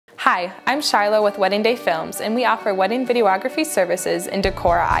Hi, I'm Shiloh with Wedding Day Films, and we offer wedding videography services in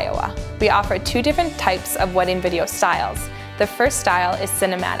Decorah, Iowa. We offer two different types of wedding video styles. The first style is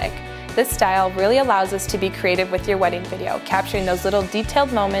cinematic. This style really allows us to be creative with your wedding video, capturing those little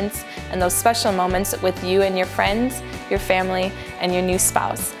detailed moments and those special moments with you and your friends, your family, and your new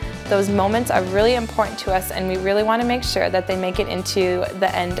spouse. Those moments are really important to us, and we really want to make sure that they make it into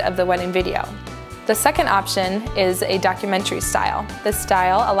the end of the wedding video. The second option is a documentary style. This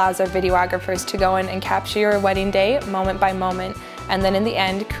style allows our videographers to go in and capture your wedding day moment by moment, and then in the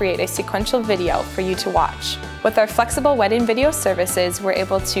end create a sequential video for you to watch. With our flexible wedding video services, we're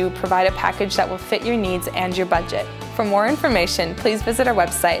able to provide a package that will fit your needs and your budget. For more information, please visit our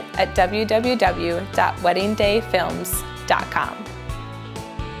website at www.weddingdayfilms.com.